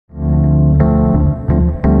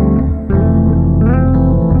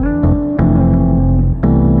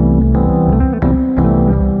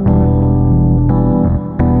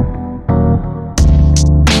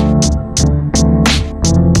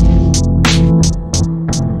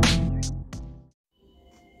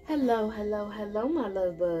Hello, hello, hello, my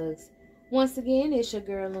love bugs. Once again, it's your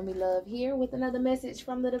girl, Lumi Love, here with another message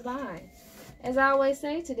from the divine. As I always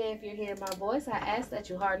say, today, if you're hearing my voice, I ask that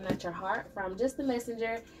you harden not your heart, for I'm just the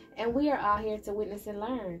messenger, and we are all here to witness and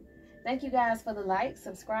learn. Thank you guys for the likes,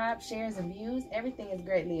 subscribe, shares, and views. Everything is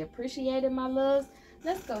greatly appreciated, my loves.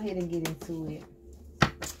 Let's go ahead and get into it.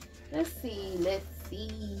 Let's see.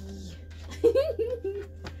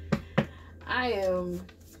 I am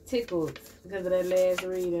tickled because of that last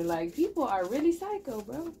reading. Like, people are really psycho,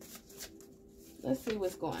 bro. Let's see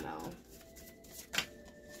what's going on.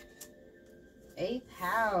 8th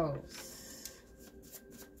house.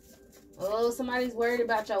 Oh, somebody's worried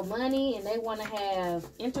about your money and they want to have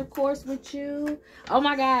intercourse with you. Oh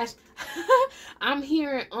my gosh. I'm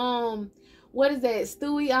hearing what is that,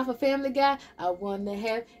 Stewie off of Family Guy? I want to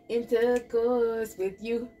have intercourse with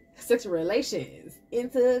you. Sexual relations.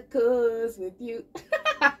 Intercourse with you.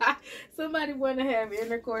 Somebody want to have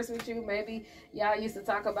intercourse with you. Maybe y'all used to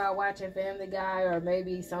talk about watching Family Guy, or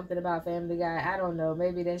maybe something about Family Guy. I don't know.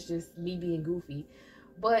 Maybe that's just me being goofy.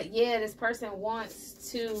 But yeah, this person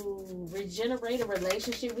wants to regenerate a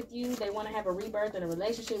relationship with you. They want to have a rebirth in a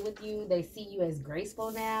relationship with you. They see you as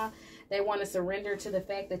graceful now. They want to surrender to the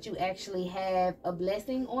fact that you actually have a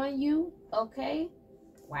blessing on you. Okay?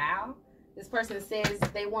 Wow. This person says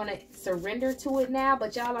they want to surrender to it now,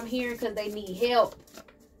 but y'all, I'm hearing because they need help.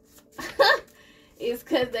 It's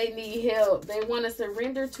because they need help. They want to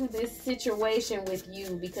surrender to this situation with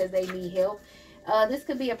you because they need help. This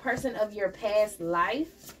could be a person of your past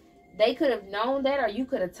life. They could have known that, or you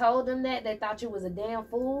could have told them that. They thought you was a damn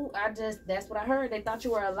fool. That's what I heard. They thought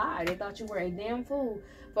you were a lie. They thought you were a damn fool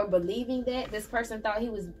for believing that. This person thought he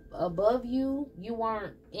was above you. You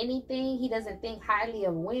weren't anything. He doesn't think highly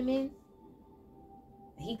of women.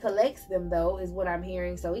 He collects them, though, is what I'm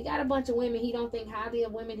hearing. So he got a bunch of women. He don't think highly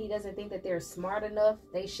of women. He doesn't think that they're smart enough.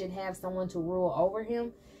 They should have someone to rule over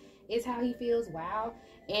him, is how he feels. Wow.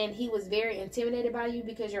 And he was very intimidated by you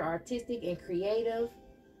because you're artistic and creative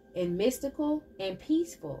and mystical and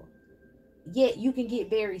peaceful. Yet you can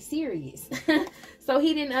get very serious. So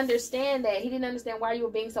he didn't understand that. He didn't understand why you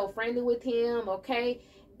were being so friendly with him, okay?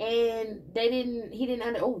 And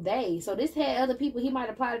so this had other people. He might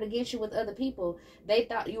have plotted against you with other people. They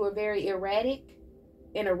thought you were very erratic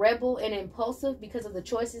and a rebel and impulsive because of the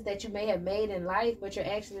choices that you may have made in life, but you're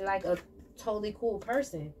actually like a totally cool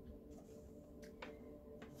person.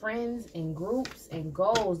 Friends and groups and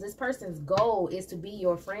goals. This person's goal is to be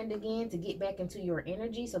your friend again, to get back into your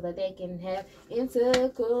energy so that they can have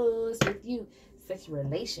intercourse with you. Sexual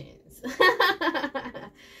relations.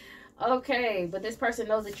 Okay, but this person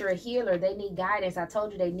knows that you're a healer. They need guidance. I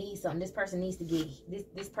told you they need something. This person needs to get,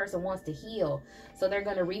 this person wants to heal. So they're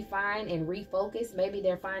going to refine and refocus. Maybe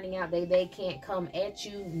they're finding out they can't come at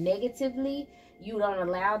you negatively. You don't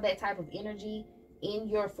allow that type of energy in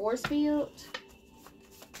your force field.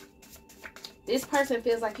 This person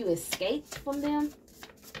feels like you escaped from them.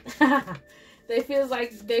 They feel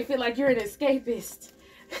like you're an escapist.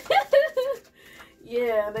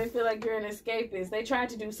 Yeah, they feel like you're an escapist. They tried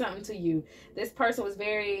to do something to you. This person was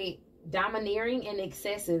very domineering and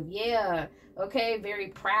excessive. Yeah, okay, very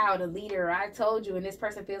proud, a leader. I told you, and this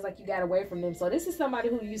person feels like you got away from them. So this is somebody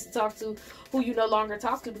who you used to talk to, who you no longer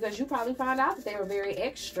talk to, because you probably found out that they were very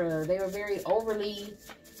extra. They were very overly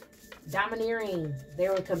domineering. They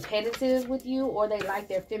were competitive with you, or they like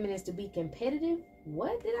their feminines to be competitive.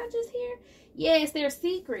 What did I just hear? Yes, their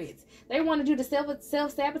secrets. They wanted you to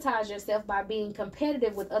self-sabotage yourself by being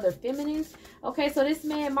competitive with other feminines. Okay, so this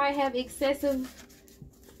man might have excessive,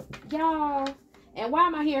 y'all. And why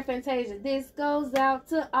am I hearing Fantasia? This goes out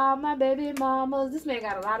to all my baby mamas. This man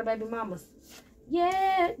got a lot of baby mamas.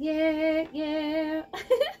 Yeah, yeah, yeah.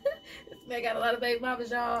 This man got a lot of baby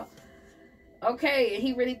mamas, y'all. Okay,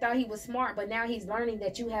 he really thought he was smart, but now he's learning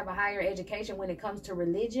that you have a higher education when it comes to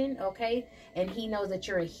religion, okay? And he knows that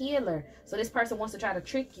you're a healer. So this person wants to try to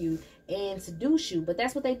trick you and seduce you. But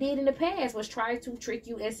that's what they did in the past, was try to trick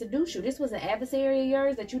you and seduce you. This was an adversary of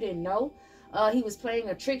yours that you didn't know. He was playing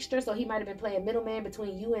a trickster, so he might have been playing middleman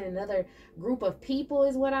between you and another group of people,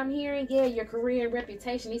 is what I'm hearing. Yeah, your career and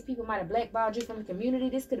reputation. These people might have blackballed you from the community.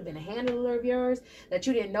 This could have been a handler of yours that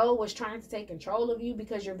you didn't know was trying to take control of you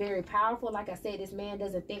because you're very powerful. Like I said, this man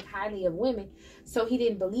doesn't think highly of women, so he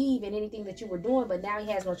didn't believe in anything that you were doing, but now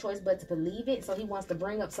he has no choice but to believe it. So he wants to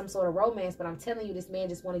bring up some sort of romance, but I'm telling you, this man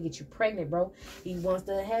just want to get you pregnant, bro. He wants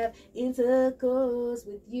to have intercourse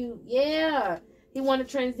with you. Yeah, he want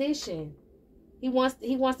to transition. He wants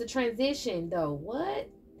to transition, though. What?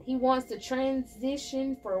 He wants to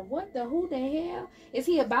transition for what? Who the hell? Is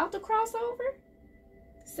he about to cross over?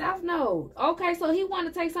 South Node. Okay, so he want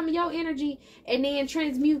to take some of your energy and then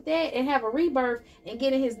transmute that and have a rebirth and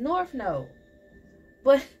get in his North Node.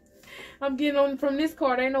 But I'm getting on from this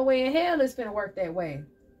card. Ain't no way in hell it's finna work that way.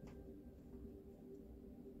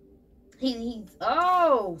 He's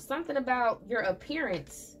something about your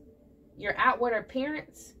appearance, your outward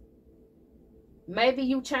appearance. Maybe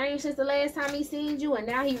you changed since the last time he seen you, and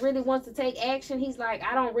now he really wants to take action. He's like,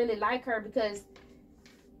 I don't really like her because,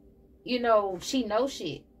 you know, she knows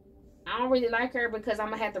shit. I don't really like her because I'm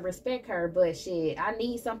gonna have to respect her, but shit, I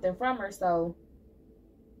need something from her, so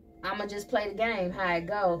I'm gonna just play the game how it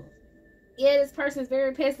go. Yeah, this person's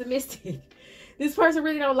very pessimistic. This person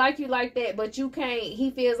really don't like you like that, but you can't. He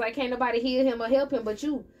feels like can't nobody heal him or help him but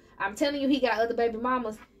you. I'm telling you, he got other baby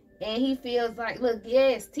mamas, and he feels like, look,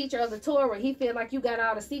 yes, teacher of the Torah. He feels like you got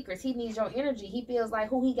all the secrets. He needs your energy. He feels like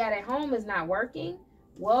who he got at home is not working.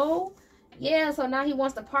 Whoa. Yeah, so now he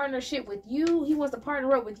wants to partnership with you. He wants to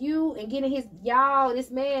partner up with you and getting his, y'all, this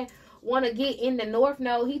man want to get in the North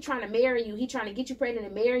Node. He trying to marry you. He trying to get you pregnant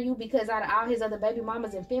and marry you because out of all his other baby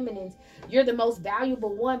mamas and feminines, you're the most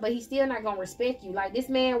valuable one, but he's still not going to respect you. Like, this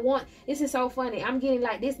man this is so funny. I'm getting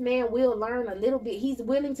like this man will learn a little bit. He's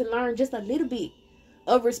willing to learn just a little bit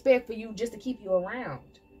of respect for you just to keep you around.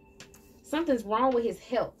 Something's wrong with his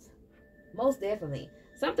health. Most definitely.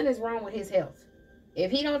 Something is wrong with his health. If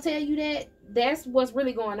he don't tell you that, that's what's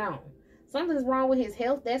really going on. Something's wrong with his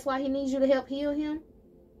health. That's why he needs you to help heal him.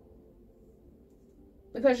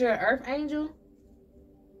 Because you're an earth angel.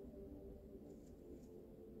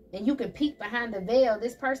 And you can peek behind the veil.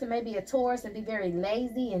 This person may be a Taurus and be very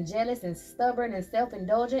lazy and jealous and stubborn and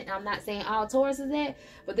self-indulgent. I'm not saying all Taurus is that,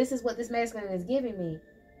 but this is what this masculine is giving me.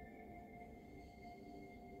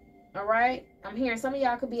 All right, I'm hearing some of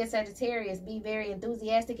y'all could be a Sagittarius, be very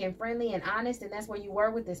enthusiastic and friendly and honest, and that's where you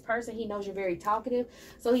were with this person. He knows you're very talkative,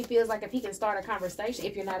 so he feels like if he can start a conversation,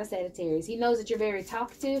 if you're not a Sagittarius, he knows that you're very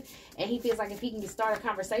talkative, and he feels like if he can start a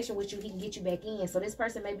conversation with you, he can get you back in. So this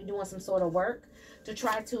person may be doing some sort of work to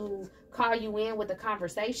try to call you in with a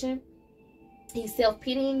conversation. He's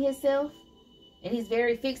self-pitying himself, and he's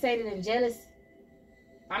very fixated and jealous.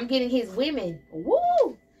 I'm getting his women.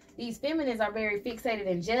 Woo! These feminines are very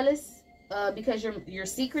fixated and jealous because you're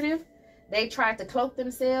secretive. They tried to cloak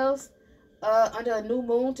themselves under a new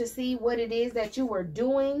moon to see what it is that you were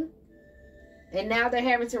doing. And now they're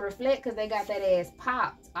having to reflect because they got that ass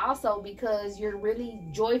popped. Also because you're really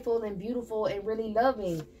joyful and beautiful and really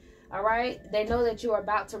loving. All right. They know that you're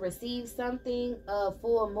about to receive something,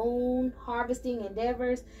 full moon, harvesting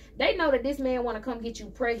endeavors. They know that this man want to come get you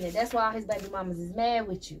pregnant. That's why all his baby mamas is mad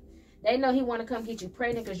with you. They know he want to come get you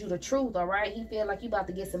pregnant because you the truth, all right? He feel like you about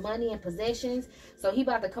to get some money and possessions. So he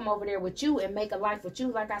about to come over there with you and make a life with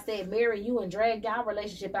you. Like I said, marry you and drag y'all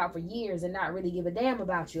relationship out for years and not really give a damn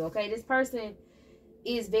about you, okay? This person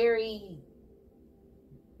is very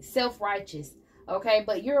self-righteous, okay?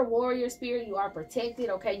 But you're a warrior spirit. You are protected,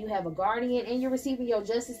 okay? You have a guardian and you're receiving your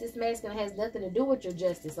justice. This masculine has nothing to do with your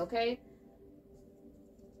justice, okay?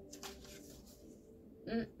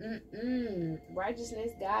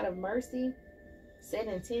 Righteousness, God of mercy, set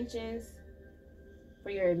intentions for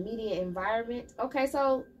your immediate environment. Okay,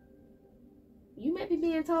 so you may be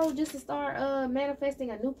being told just to start manifesting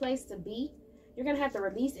a new place to be. You're gonna have to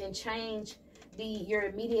release and change your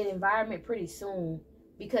immediate environment pretty soon,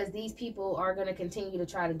 because these people are gonna continue to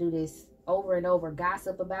try to do this over and over,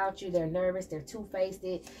 gossip about you. They're nervous, they're two-faced,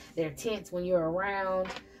 they're tense when you're around.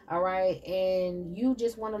 All right, and you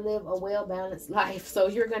just want to live a well-balanced life, so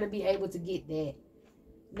you're going to be able to get that.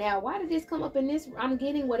 Now, why did this come up in this? I'm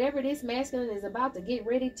getting whatever this masculine is about to get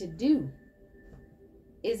ready to do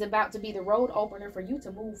is about to be the road opener for you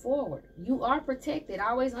to move forward. You are protected. I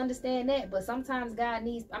always understand that, but sometimes God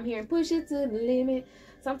needs, I'm hearing push it to the limit.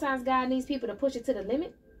 Sometimes God needs people to push it to the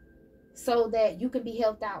limit so that you can be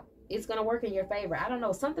helped out. It's going to work in your favor. I don't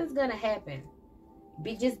know. Something's going to happen.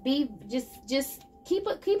 Just keep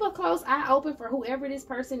a close eye open for whoever this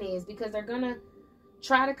person is, because they're gonna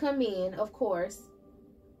try to come in, of course.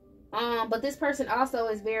 But this person also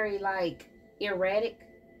is very like erratic.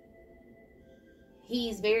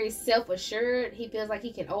 He's very self-assured. He feels like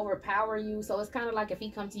he can overpower you. So it's kind of like if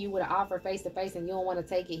he comes to you with an offer face to face and you don't want to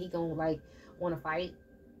take it, he gonna like want to fight.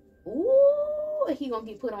 Ooh, he gonna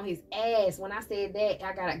get put on his ass. When I said that,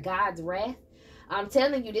 I got a God's wrath. I'm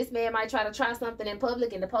telling you, this man might try to try something in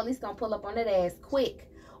public and the police gonna pull up on that ass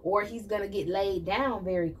quick. Or he's gonna get laid down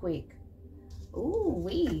very quick. Ooh,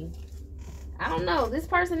 I don't know. This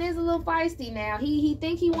person is a little feisty now. He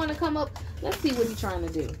think he wanna come up. Let's see what he's trying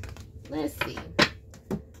to do. Let's see.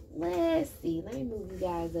 Let me move you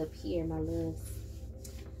guys up here, my loves.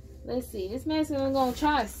 Let's see. This masculine gonna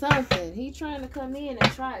try something. He trying to come in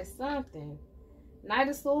and try something. Knight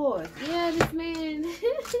of Swords. Yeah, this man,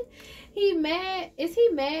 he mad. Is he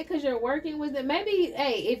mad because you're working with him? Maybe,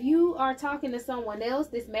 hey, if you are talking to someone else,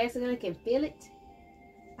 this masculine can feel it.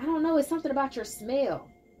 I don't know. It's something about your smell.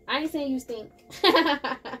 I ain't saying you stink.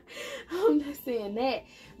 I'm not saying that.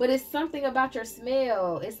 But it's something about your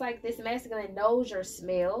smell. It's like this masculine knows your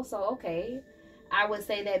smell. So, okay. I would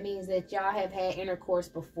say that means that y'all have had intercourse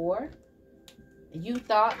before. You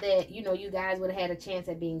thought that, you know, you guys would have had a chance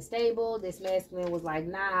at being stable. This masculine was like,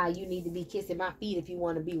 nah, you need to be kissing my feet if you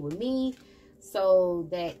want to be with me. So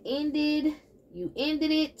that ended. You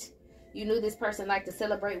ended it. You knew this person liked to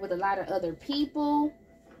celebrate with a lot of other people.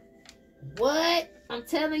 What? I'm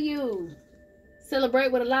telling you.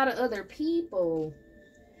 Celebrate with a lot of other people.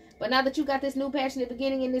 But now that you got this new passionate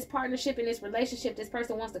beginning in this partnership, in this relationship, this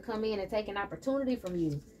person wants to come in and take an opportunity from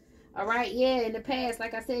you. All right, yeah, in the past,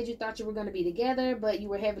 like I said, you thought you were going to be together, but you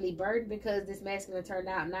were heavily burdened because this masculine turned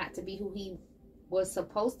out not to be who he was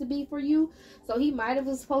supposed to be for you. So he might have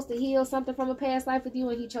was supposed to heal something from a past life with you,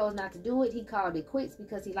 and he chose not to do it. He called it quits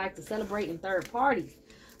because he liked to celebrate in third parties.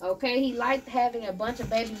 Okay, he liked having a bunch of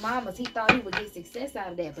baby mamas. He thought he would get success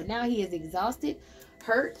out of that, but now he is exhausted,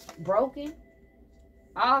 hurt, broken,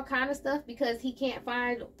 all kind of stuff because he can't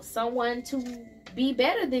find someone to be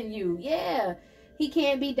better than you. Yeah. He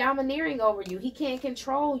can't be domineering over you. He can't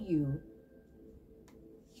control you.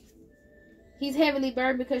 He's heavily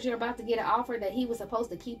burdened because you're about to get an offer that he was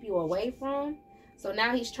supposed to keep you away from. So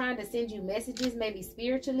now he's trying to send you messages, maybe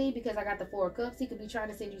spiritually, because I got the Four of Cups. He could be trying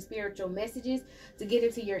to send you spiritual messages to get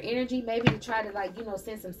into your energy, maybe to try to, like, you know,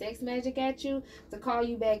 send some sex magic at you to call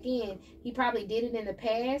you back in. He probably did it in the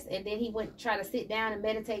past, and then he went try to sit down and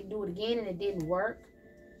meditate and do it again, and it didn't work.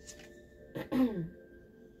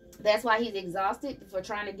 That's why he's exhausted for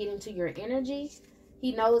trying to get into your energy.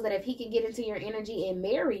 He knows that if he can get into your energy and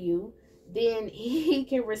marry you, then he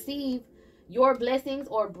can receive your blessings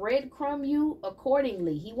or breadcrumb you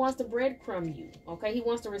accordingly. He wants to breadcrumb you. Okay, he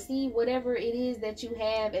wants to receive whatever it is that you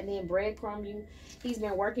have and then breadcrumb you. He's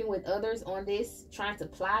been working with others on this, trying to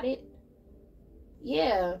plot it.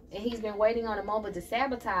 Yeah, and he's been waiting on a moment to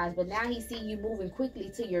sabotage, but now he see you moving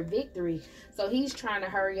quickly to your victory. So he's trying to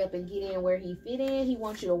hurry up and get in where he fit in. He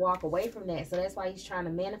wants you to walk away from that. So that's why he's trying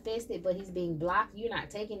to manifest it, but he's being blocked. You're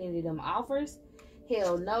not taking any of them offers.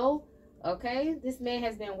 Hell no. Okay, this man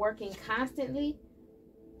has been working constantly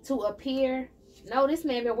to appear. No, this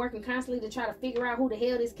man been working constantly to try to figure out who the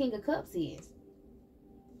hell this King of Cups is.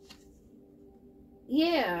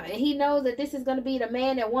 Yeah, and he knows that this is going to be the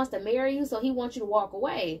man that wants to marry you, so he wants you to walk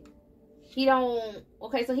away. He don't,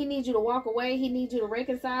 okay, so he needs you to walk away. He needs you to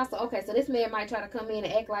reconcile. So, okay, so this man might try to come in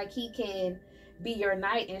and act like he can be your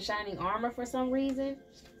knight in shining armor for some reason.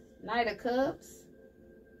 Knight of Cups.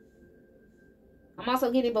 I'm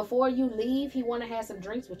also getting before you leave, he want to have some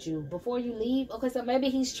drinks with you. Before you leave, okay, so maybe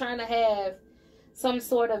he's trying to have some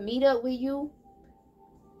sort of meetup with you.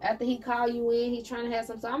 After he call you in, he's trying to have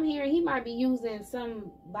some. So I'm hearing he might be using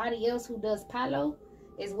somebody else who does palo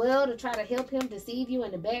as well to try to help him deceive you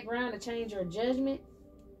in the background to change your judgment.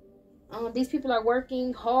 These people are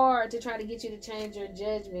working hard to try to get you to change your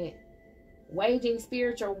judgment. Waging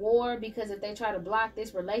spiritual war, because if they try to block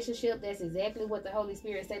this relationship, that's exactly what the Holy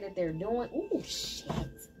Spirit said that they're doing. Ooh, shit.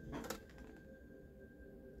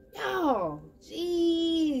 Yo,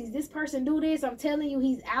 jeez. This person do this. I'm telling you,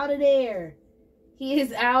 he's out of there. He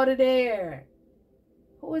is out of there.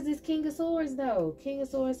 Who is this King of Swords, though? King of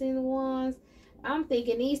Swords in the Wands. I'm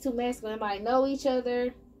thinking these two masculine might know each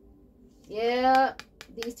other. Yeah,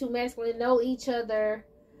 these two masculine know each other.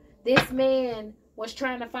 This man was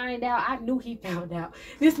trying to find out. I knew he found out.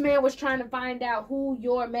 This man was trying to find out who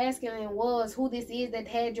your masculine was, who this is that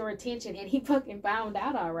had your attention, and he fucking found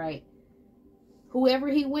out all right. Whoever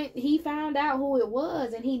he went, he found out who it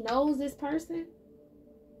was, and he knows this person.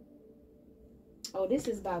 Oh, this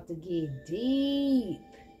is about to get deep.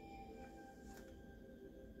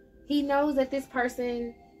 He knows that this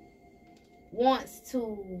person wants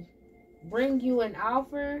to bring you an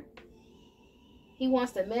offer. He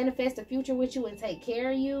wants to manifest a future with you and take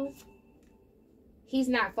care of you. He's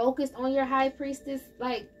not focused on your high priestess,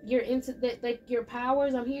 like you're into that, like your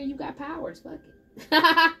powers. I'm here, you got powers. Fuck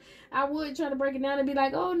it. I would try to break it down and be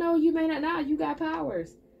like, oh no, you may not. Nah, you got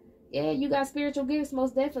powers. Yeah, you got spiritual gifts,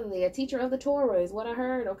 most definitely. A teacher of the Torah is what I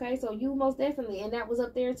heard. Okay, so you most definitely, and that was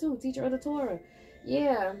up there too. Teacher of the Torah.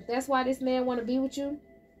 Yeah, that's why this man want to be with you.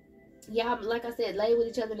 Yeah, like I said, lay with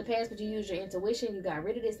each other in the past, but you use your intuition. You got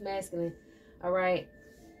rid of this masculine. All right,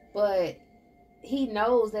 but he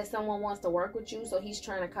knows that someone wants to work with you, so he's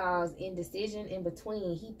trying to cause indecision in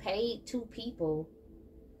between. He paid 2 people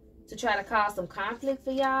to try to cause some conflict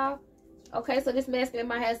for y'all. Okay, so this masculine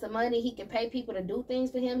might have some money. He can pay people to do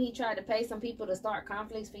things for him. He tried to pay some people to start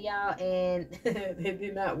conflicts for y'all, and it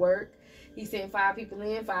did not work. He sent 5 people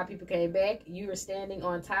in, 5 people came back. You were standing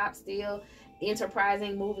on top still,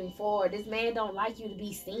 enterprising, moving forward. This man don't like you to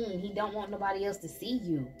be seen. He don't want nobody else to see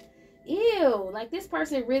you. Ew, like this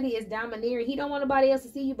person really is domineering. He don't want nobody else to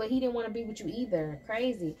see you, but he didn't want to be with you either.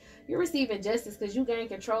 Crazy. You're receiving justice because you gain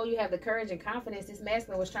control. You have the courage and confidence. This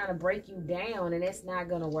masculine was trying to break you down, and that's not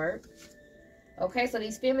going to work. Okay, so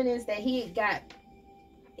these feminines that he got,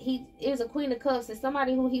 it was a Queen of Cups. It's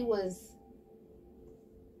somebody who he was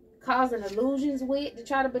causing illusions with to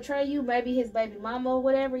try to betray you. Maybe his baby mama or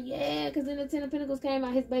whatever. Yeah, because then the 10 of Pentacles came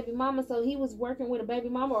out, his baby mama. So he was working with a baby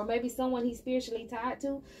mama, or maybe someone he's spiritually tied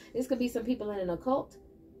to. This could be some people in an occult.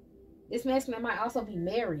 This masculine might also be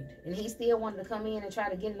married, and he still wanted to come in and try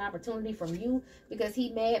to get an opportunity from you because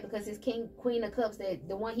he mad because his Queen of Cups, that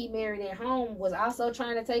the one he married at home, was also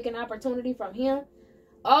trying to take an opportunity from him.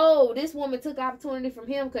 Oh, this woman took opportunity from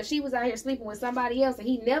him because she was out here sleeping with somebody else, and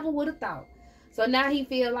he never would have thought. So now he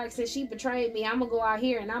feel like, since she betrayed me, I'm going to go out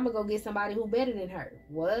here and I'm going to go get somebody who better than her.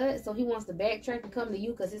 What? So he wants to backtrack and come to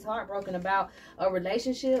you because he's heartbroken about a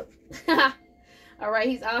relationship. All right,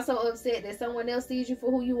 he's also upset that someone else sees you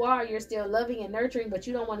for who you are. You're still loving and nurturing, but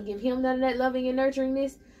you don't want to give him none of that loving and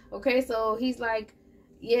nurturingness. Okay, so he's like,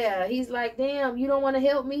 yeah, he's like, damn, you don't want to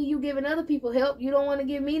help me? You giving other people help. You don't want to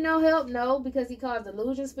give me no help? No, because he caused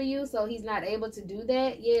illusions for you, so he's not able to do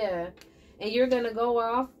that. Yeah, and you're going to go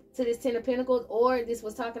off to this 10 of Pentacles, or this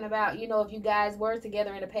was talking about, you know, if you guys were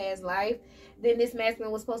together in a past life, then this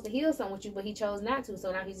masculine was supposed to heal something with you, but he chose not to.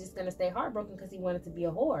 So now he's just going to stay heartbroken because he wanted to be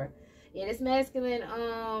a whore. Yeah, this masculine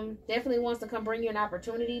definitely wants to come bring you an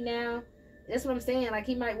opportunity now. That's what I'm saying. Like,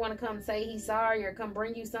 he might want to come say he's sorry or come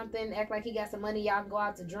bring you something, act like he got some money, y'all can go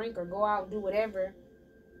out to drink or go out and do whatever.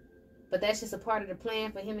 But that's just a part of the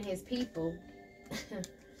plan for him and his people.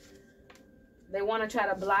 They want to try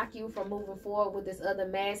to block you from moving forward with this other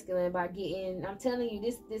masculine by getting, I'm telling you,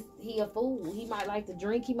 this he a fool. He might like to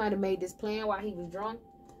drink. He might have made this plan while he was drunk.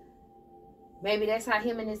 Maybe that's how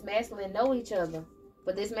him and this masculine know each other.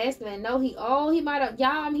 But this masculine know he might have,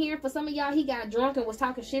 y'all, I'm hearing for some of y'all, he got drunk and was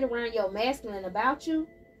talking shit around your masculine about you.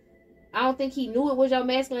 I don't think he knew it was your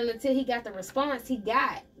masculine until he got the response he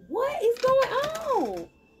got. What is going on?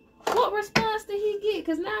 What response did he get?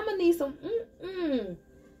 Because now I'm going to need some,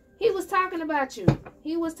 He was talking about you.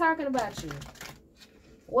 He was talking about you.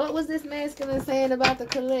 What was this masculine saying about the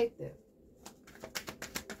collective?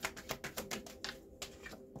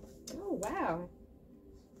 Oh, wow.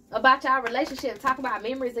 About y'all relationship. Talk about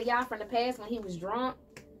memories of y'all from the past when he was drunk.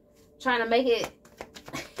 Trying to make it...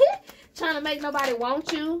 trying to make nobody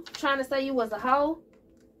want you. Trying to say you was a hoe.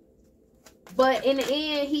 But in the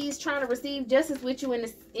end, he's trying to receive justice with you in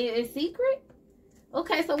secret.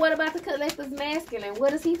 Okay, so what about the collective's masculine?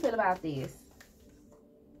 What does he feel about this?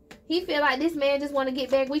 He feel like this man just want to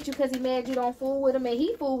get back with you because he mad you don't fool with him, and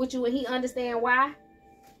he fool with you and he understand why.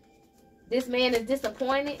 This man is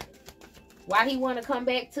disappointed. Why he want to come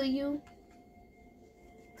back to you?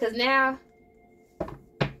 Because now...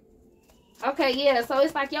 Okay, yeah, so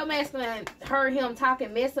it's like your masculine heard him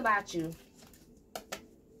talking mess about you.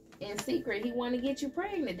 In secret, he want to get you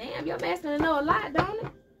pregnant. Damn, your masculine know a lot, don't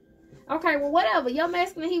it? Okay, well, whatever. Your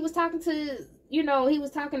masculine, he was talking to, you know, he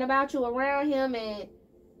was talking about you around him, and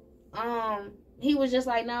he was just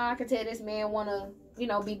like, nah, I can tell this man want to, you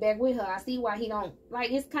know, be back with her. I see why he don't,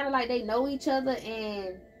 like, it's kind of like they know each other,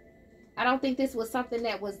 and I don't think this was something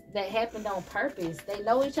that happened on purpose. They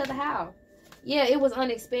know each other how? Yeah, it was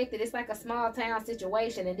unexpected. It's like a small town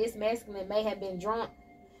situation, and this masculine may have been drunk.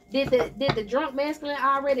 Did the drunk masculine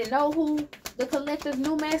already know who the collective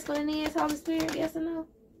new masculine is, Holy Spirit? Yes or no?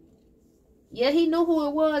 Yeah, he knew who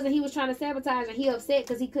it was, and he was trying to sabotage, and he upset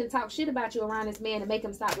because he couldn't talk shit about you around this man to make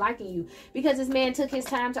him stop liking you, because this man took his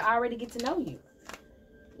time to already get to know you.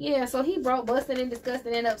 Yeah, so he broke, busted, and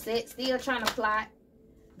disgusted, and upset, still trying to plot.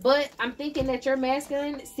 But I'm thinking that your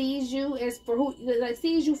masculine sees you for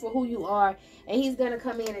who you are, and he's gonna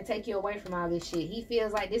come in and take you away from all this shit. He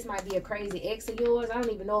feels like this might be a crazy ex of yours. I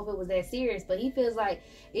don't even know if it was that serious, but he feels like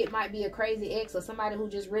it might be a crazy ex or somebody who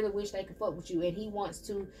just really wish they could fuck with you, and he wants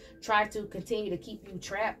to try to continue to keep you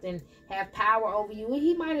trapped and have power over you. And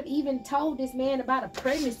he might have even told this man about a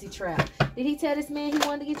pregnancy trap. Did he tell this man he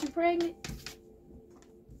wanted to get you pregnant?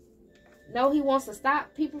 No, he wants to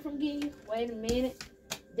stop people from getting you. Wait a minute.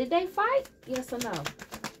 Did they fight? Yes or no?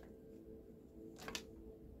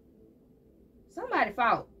 Somebody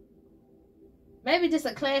fought. Maybe just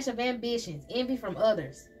a clash of ambitions. Envy from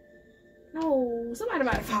others. No, somebody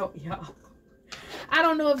might have fought, y'all. I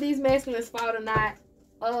don't know if these masculines fought or not.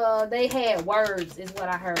 They had words, is what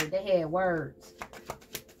I heard. They had words.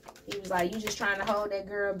 He was like, you just trying to hold that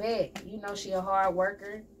girl back. You know she a hard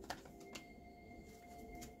worker.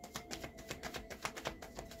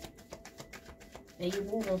 And you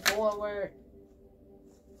moving forward.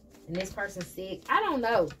 And this person's sick. I don't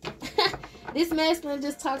know. This masculine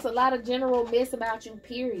just talks a lot of general myths about you,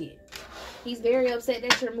 period. He's very upset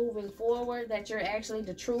that you're moving forward, that you're actually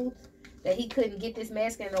the truth, that he couldn't get this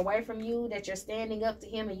masculine away from you, that you're standing up to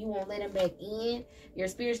him and you won't let him back in. You're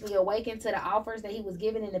spiritually awakened to the offers that he was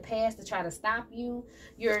given in the past to try to stop you.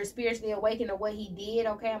 You're spiritually awakened to what he did,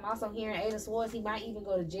 okay? I'm also hearing Eight of Swords. He might even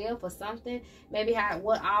go to jail for something. Maybe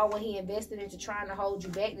what he invested into trying to hold you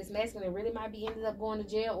back. This masculine really might be ended up going to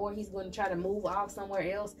jail, or he's going to try to move off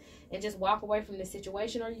somewhere else and just walk away from this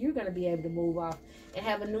situation, or you're going to be able to move off and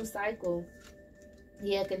have a new cycle.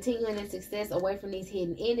 Yeah, continuing in success away from these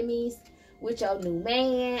hidden enemies with your new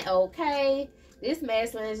man, okay? This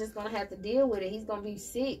masculine is just going to have to deal with it. He's going to be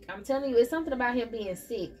sick. I'm telling you, it's something about him being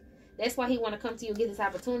sick. That's why he want to come to you and get this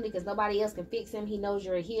opportunity, because nobody else can fix him. He knows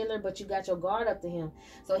you're a healer, but you got your guard up to him.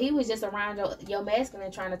 So he was just around your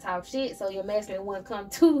masculine trying to talk shit, so your masculine wouldn't come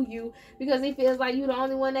to you because he feels like you're the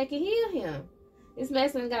only one that can heal him. This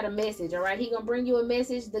masculine got a message, all right? He going to bring you a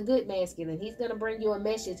message, the good masculine. He's going to bring you a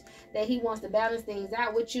message that he wants to balance things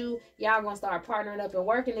out with you. Y'all going to start partnering up and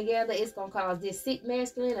working together. It's going to cause this sick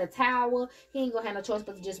masculine a tower. He ain't going to have no choice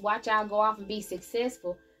but to just watch y'all go off and be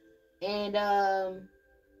successful. And,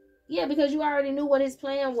 yeah, because you already knew what his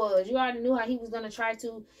plan was. You already knew how he was going to try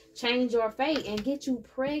to change your fate and get you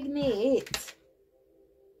pregnant.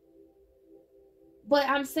 But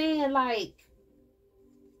I'm saying, like,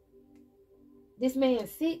 this man's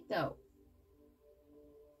sick, though.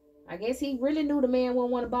 I guess he really knew the man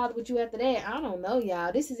wouldn't want to bother with you after that. I don't know,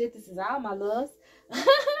 y'all. This is it. This is all, my loves.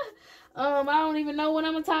 I don't even know what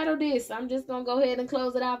I'm going to title this. I'm just going to go ahead and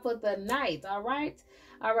close it out for the night, all right?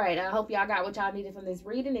 All right, I hope y'all got what y'all needed from this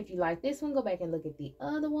reading. If you like this one, go back and look at the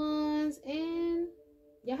other ones. And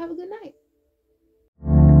y'all have a good night.